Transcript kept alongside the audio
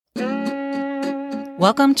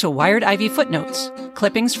Welcome to Wired Ivy Footnotes,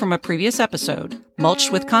 clippings from a previous episode,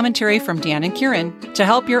 mulched with commentary from Dan and Kieran to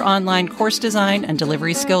help your online course design and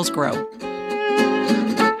delivery skills grow.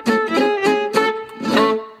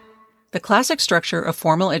 The classic structure of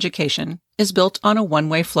formal education is built on a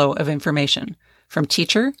one-way flow of information, from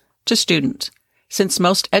teacher to student. Since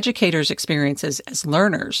most educators' experiences as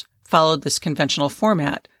learners followed this conventional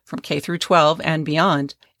format from K through 12 and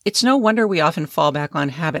beyond, it's no wonder we often fall back on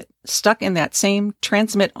habit, stuck in that same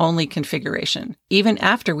transmit-only configuration, even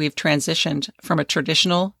after we've transitioned from a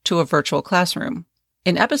traditional to a virtual classroom.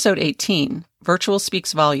 In episode 18, Virtual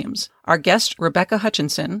Speaks Volumes, our guest Rebecca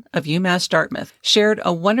Hutchinson of UMass Dartmouth shared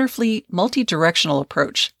a wonderfully multi-directional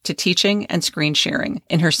approach to teaching and screen sharing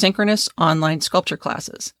in her synchronous online sculpture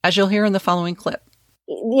classes, as you'll hear in the following clip.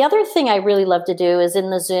 The other thing I really love to do is in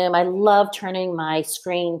the Zoom, I love turning my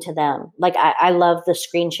screen to them. Like I love the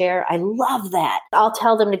screen share. I love that. I'll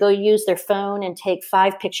tell them to go use their phone and take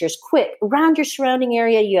 5 pictures quick around your surrounding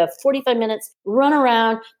area. You have 45 minutes, run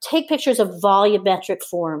around, take pictures of volumetric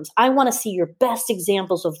forms. I want to see your best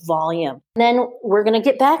examples of volume. Then we're going to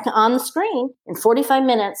get back on the screen in 45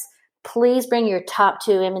 minutes. Please bring your top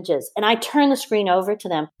 2 images. And I turn the screen over to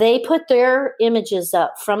them. They put their images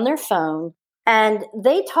up from their phone. And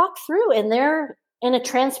they talk through, and they're in a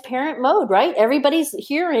transparent mode, right? Everybody's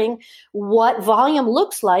hearing what volume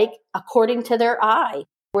looks like according to their eye.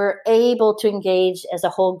 We're able to engage as a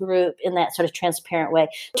whole group in that sort of transparent way.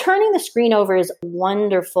 Turning the screen over is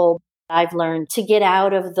wonderful. I've learned to get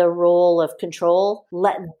out of the role of control,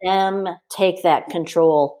 let them take that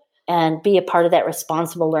control and be a part of that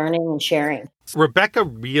responsible learning and sharing. Rebecca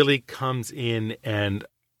really comes in and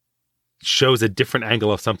shows a different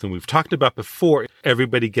angle of something we've talked about before.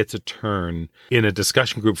 Everybody gets a turn. In a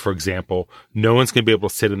discussion group, for example, no one's going to be able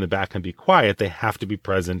to sit in the back and be quiet. They have to be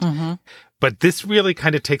present. Mm-hmm. But this really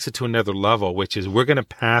kind of takes it to another level, which is we're going to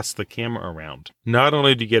pass the camera around. Not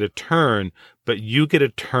only do you get a turn, but you get a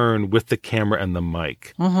turn with the camera and the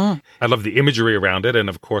mic. Mm-hmm. I love the imagery around it. And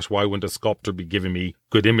of course, why wouldn't a sculptor be giving me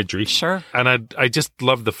good imagery? Sure. And I just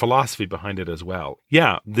love the philosophy behind it as well.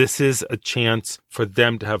 Yeah, this is a chance for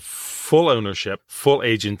them to have full ownership, full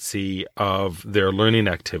agency of their learning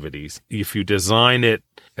activities. If you design it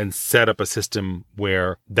and set up a system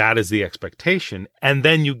where that is the expectation, and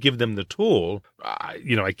then you give them the tool,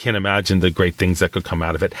 I can't imagine the great things that could come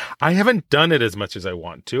out of it. I haven't done it as much as I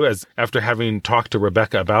want to. As after having talked to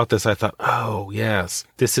Rebecca about this, I thought, oh, yes,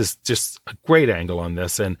 this is just a great angle on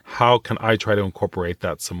this. And how can I try to incorporate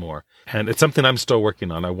that some more? And it's something I'm still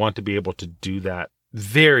working on. I want to be able to do that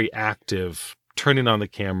very active, turning on the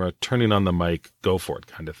camera, turning on the mic, go for it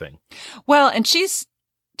kind of thing. Well, and she's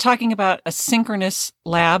talking about a synchronous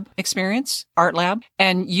lab experience, art lab,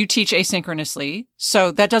 and you teach asynchronously. So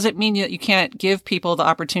that doesn't mean that you can't give people the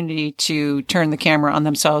opportunity to turn the camera on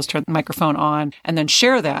themselves, turn the microphone on, and then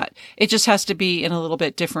share that. It just has to be in a little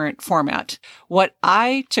bit different format. What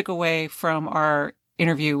I took away from our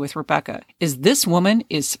interview with Rebecca is this woman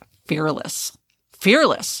is fearless.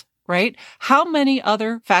 Fearless, right? How many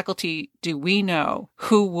other faculty do we know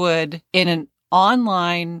who would, in an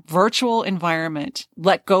online virtual environment,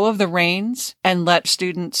 let go of the reins and let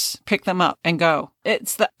students pick them up and go?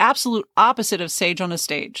 It's the absolute opposite of sage on a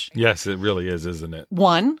stage. Yes, it really is, isn't it?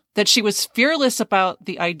 One, that she was fearless about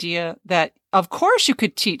the idea that, of course, you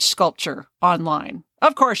could teach sculpture online.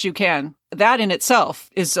 Of course you can. That in itself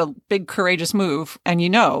is a big, courageous move. And you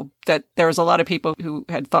know that there was a lot of people who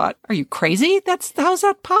had thought, are you crazy? How's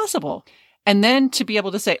that possible? And then to be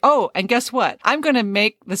able to say, oh, and guess what? I'm going to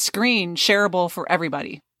make the screen shareable for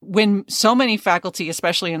everybody. When so many faculty,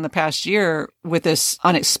 especially in the past year, with this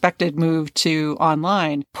unexpected move to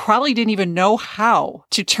online, probably didn't even know how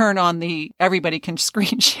to turn on the everybody can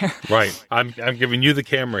screen share. Right. I'm giving you the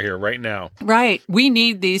camera here right now. Right. We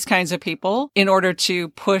need these kinds of people in order to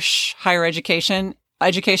push higher education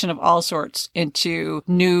of all sorts into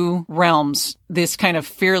new realms, this kind of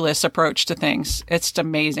fearless approach to things. It's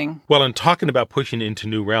amazing. Well, and talking about pushing into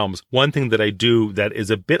new realms, one thing that I do that is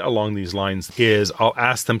a bit along these lines is I'll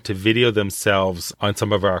ask them to video themselves on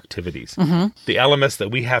some of our activities. Mm-hmm. The LMS that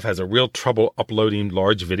we have has a real trouble uploading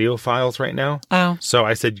large video files right now. Oh. So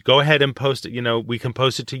I said, go ahead and post it. We can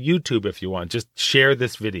post it to YouTube if you want. Just share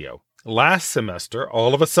this video. Last semester,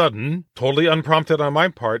 all of a sudden, totally unprompted on my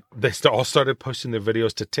part, they all started posting their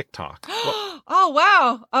videos to TikTok. Oh,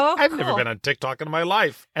 wow. Oh, I've never been on TikTok in my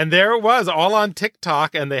life. And there it was, all on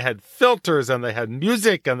TikTok, and they had filters, and they had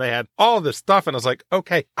music, and they had all this stuff. And I was like,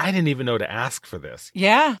 okay, I didn't even know to ask for this.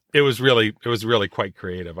 Yeah. It was really quite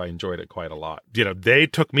creative. I enjoyed it quite a lot. They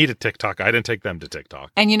took me to TikTok. I didn't take them to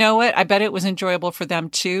TikTok. And you know what? I bet it was enjoyable for them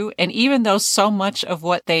too. And even though so much of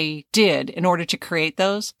what they did in order to create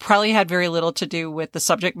those probably had very little to do with the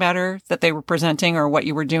subject matter that they were presenting or what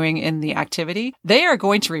you were doing in the activity, they are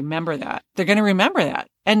going to remember that. They're going to remember that.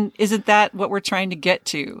 And isn't that what we're trying to get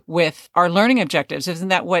to with our learning objectives? Isn't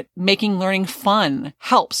that what making learning fun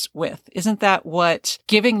helps with? Isn't that what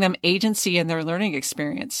giving them agency in their learning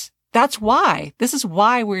experience? That's why. This is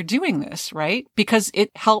why we're doing this, right? Because it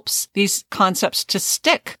helps these concepts to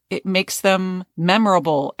stick. It makes them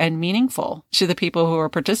memorable and meaningful to the people who are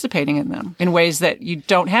participating in them in ways that you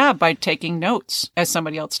don't have by taking notes as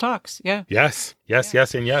somebody else talks. Yeah. Yes,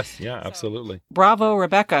 and yes. Yeah, absolutely. Bravo,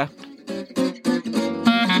 Rebecca.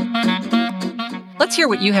 Let's hear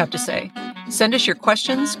what you have to say. Send us your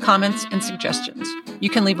questions, comments, and suggestions. You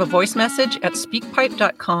can leave a voice message at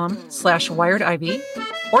speakpipe.com/wiredivy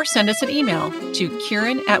or send us an email to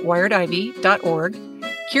Kieran@wiredivy.org.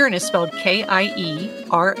 Kieran is spelled Kieran,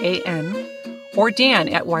 or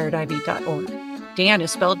Dan@wiredivy.org. Dan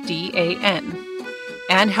is spelled DAN.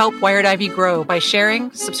 And help Wired Ivy grow by sharing,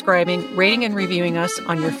 subscribing, rating, and reviewing us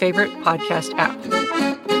on your favorite podcast app.